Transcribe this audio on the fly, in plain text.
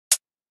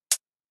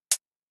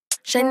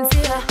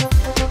Shenseea,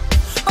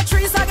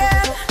 Patrice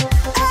again.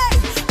 Hey,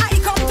 I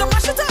come to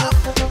mash it up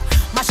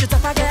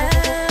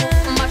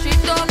again. Mash it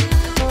down.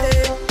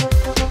 Hey.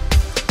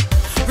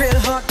 Real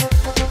hot.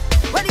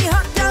 Where the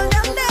hot girl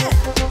them there?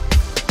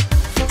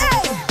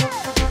 Hey.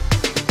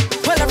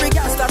 Well, every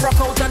girl start rock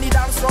out on the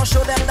dance floor,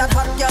 show them that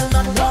hot girl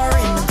not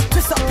boring.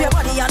 Twist up your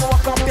body and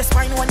walk up your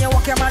spine. When you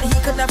walk your man, he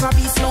could never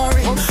be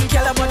snoring.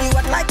 Kill your body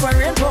wet like when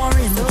rain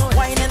pouring.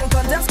 Whining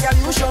contest, girl,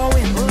 you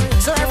showing.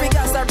 So every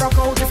girl start rock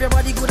out if your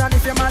body good and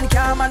if your man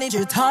can't manage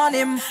it on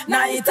him.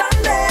 Night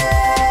and day,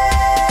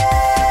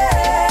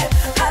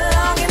 I'm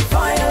longing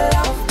for your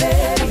love,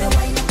 baby.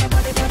 Wind up your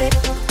body, body.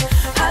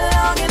 I'm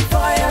longing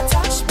for your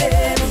touch,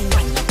 baby.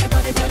 Wind up your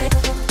body, body.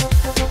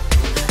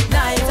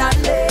 Night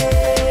and day.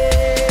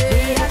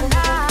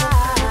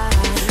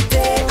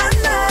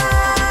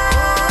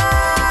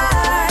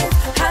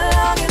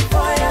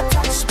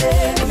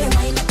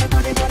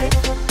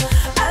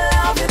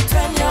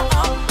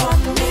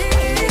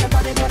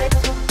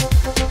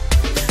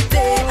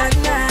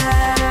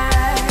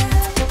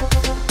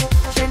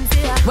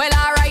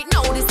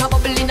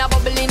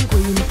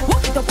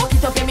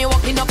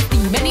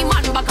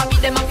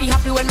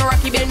 When me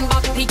rocky bend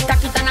back, tick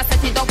tack it and I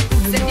set it up.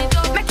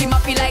 Make him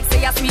feel like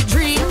say a sweet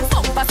dream.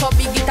 Bumper so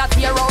big it a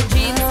tear out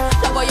jeans.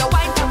 Love how you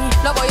wine for me,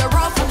 love how you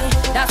roll for me.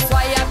 That's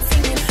why I'm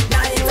singing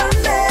night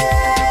and day.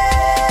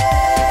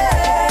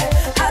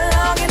 I'm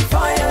longing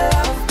for your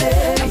love,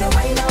 baby. You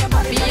wine on your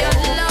body, be your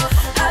love.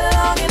 I'm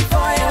longing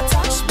for your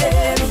touch,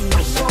 baby.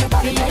 Wine on your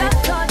body, be your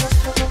touch.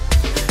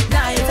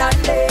 Night and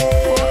day.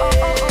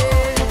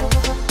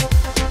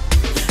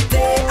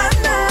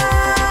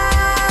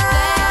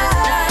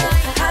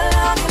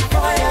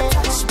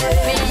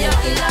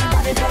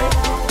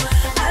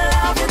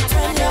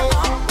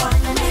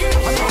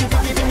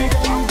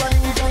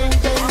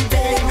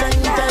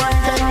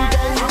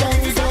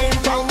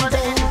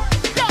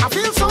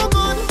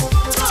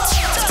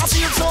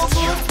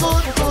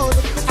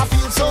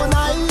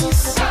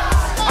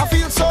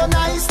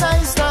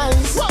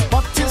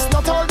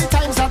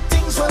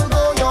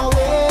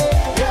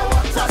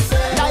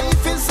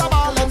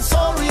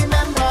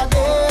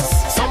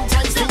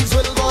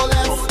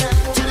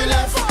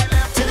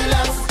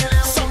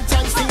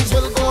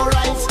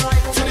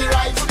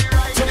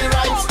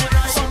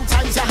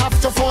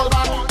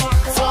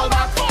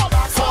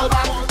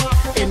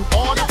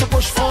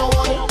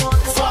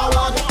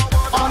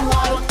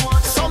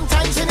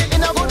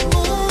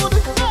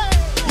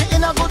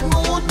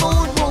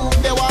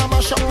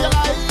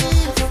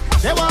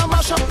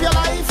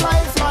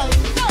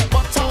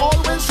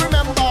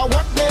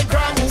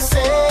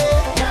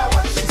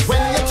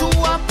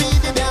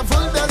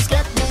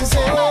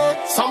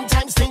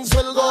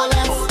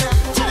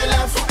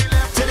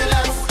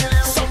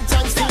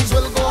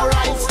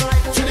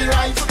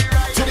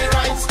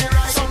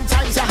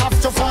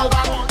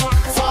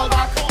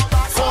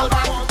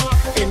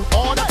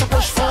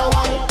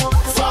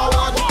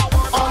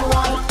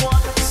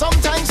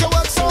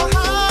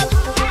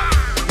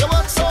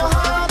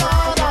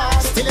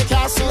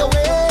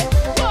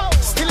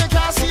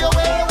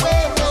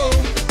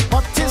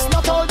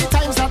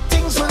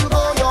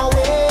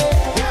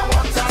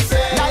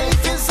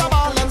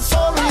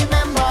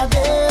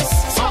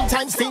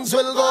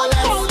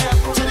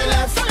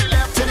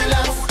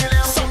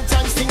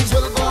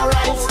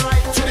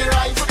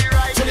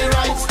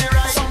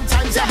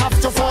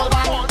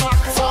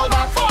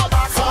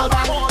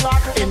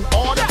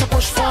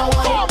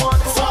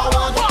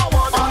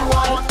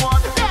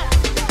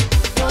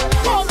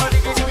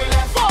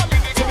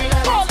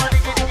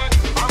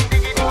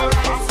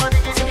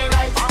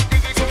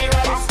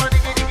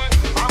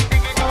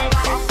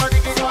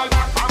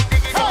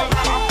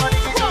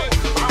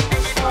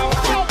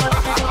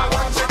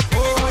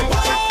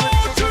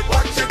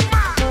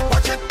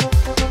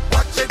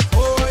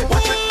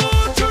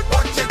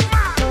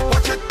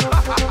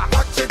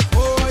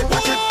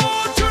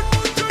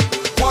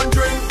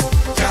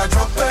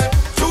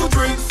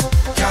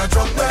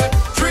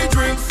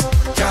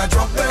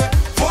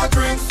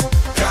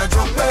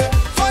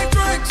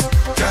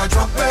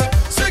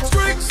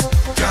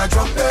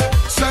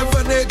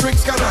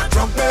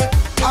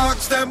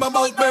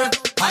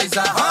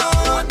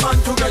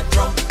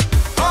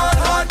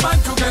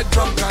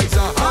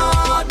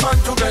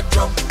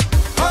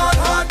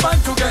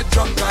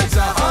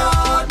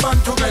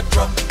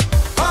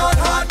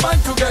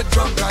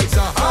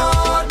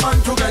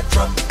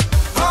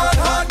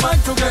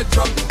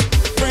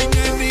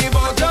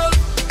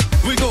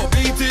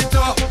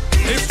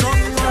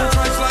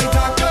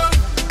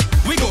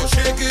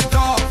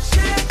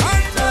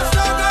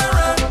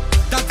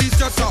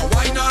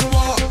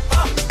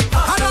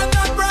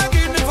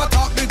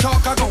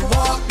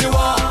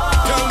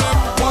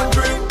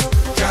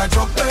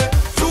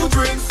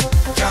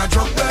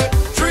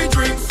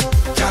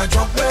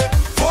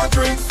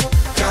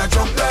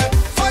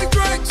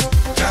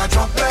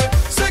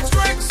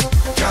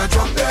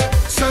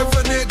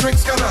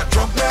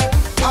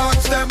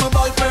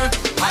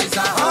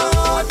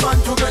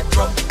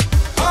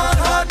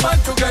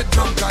 get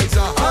drunk,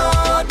 guys.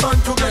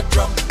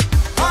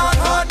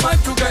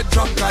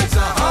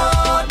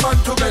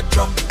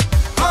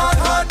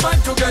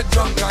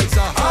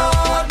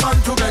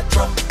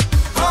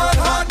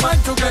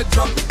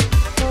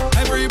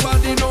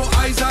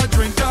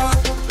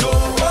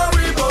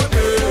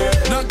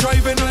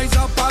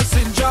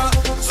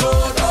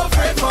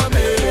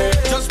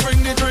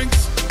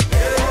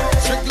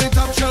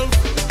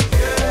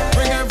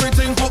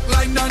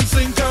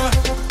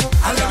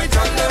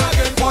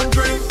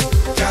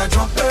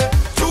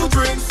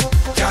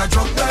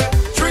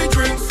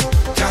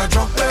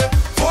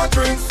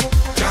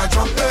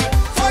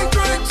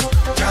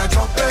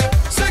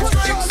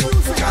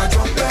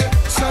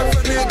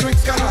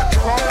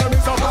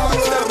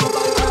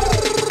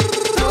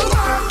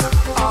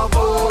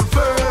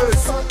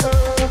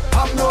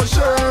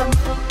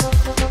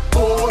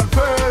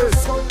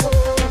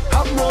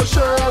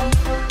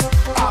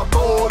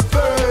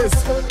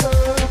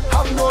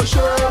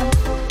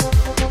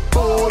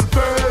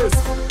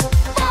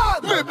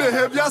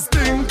 behavior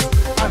stink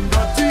and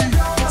dirty,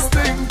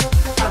 stink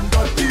and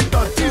dirty,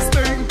 dirty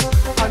stink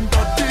and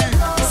dirty,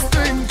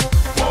 stink.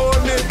 Oh,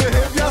 me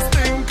behavior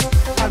stink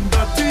and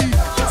dirty,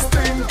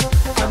 stink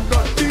and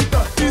dirty,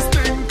 dirty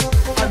stink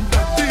and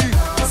dirty,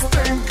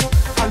 stink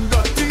and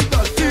dirty,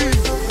 dirty.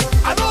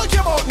 I don't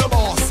care about no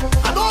boss.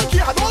 I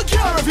don't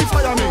care if he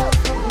fire me.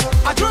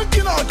 I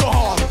drinking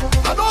alcohol.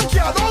 I don't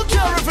care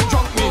if he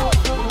drunk me.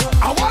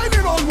 I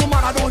whining on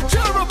woman. I don't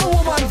care if a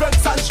woman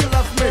vexed and she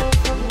left me.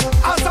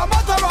 As a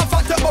matter of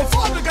fact,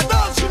 before the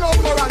girl she know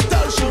more and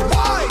tell she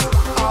why.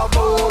 I'm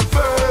old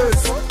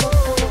face,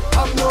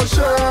 have no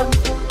shame.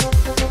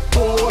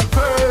 Old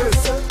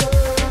face,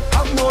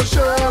 have no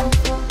shame.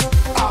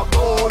 I'm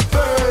old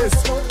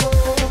face,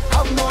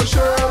 have no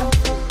shame.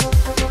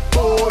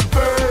 Old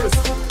face,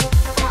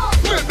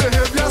 my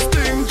behavior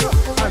stink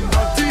and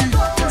dirty,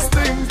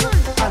 stink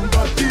and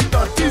dirty,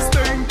 dirty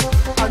stink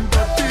and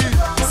dirty,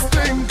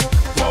 stink.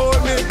 Oh,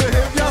 my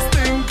behavior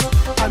stink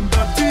and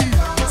dirty,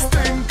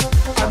 stink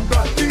and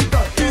dirty,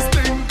 dirty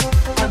stink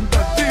and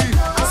dirty,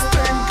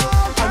 stink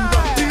and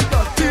dirty,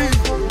 dirty.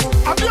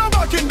 I'm here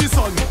back in the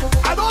sun.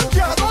 I don't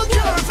care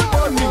if it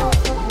burn me.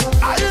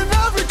 I in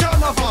every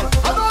carnival.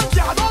 I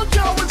don't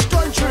care which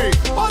country.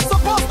 I'm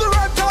supposed to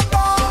red top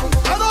down.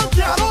 I don't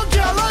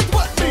care, like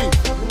what me.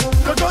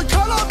 You don't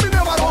call up me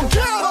name, I don't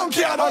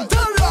care, don't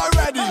tell you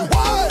already.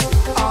 Why?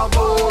 I'm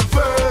old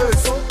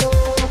face,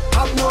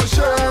 have no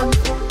shame.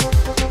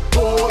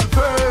 Old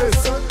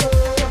face,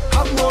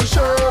 have no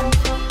shame.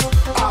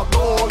 I'm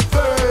old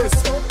face,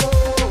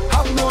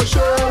 have no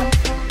shame.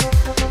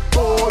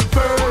 Old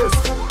face,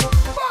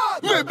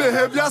 my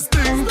behavior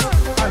stink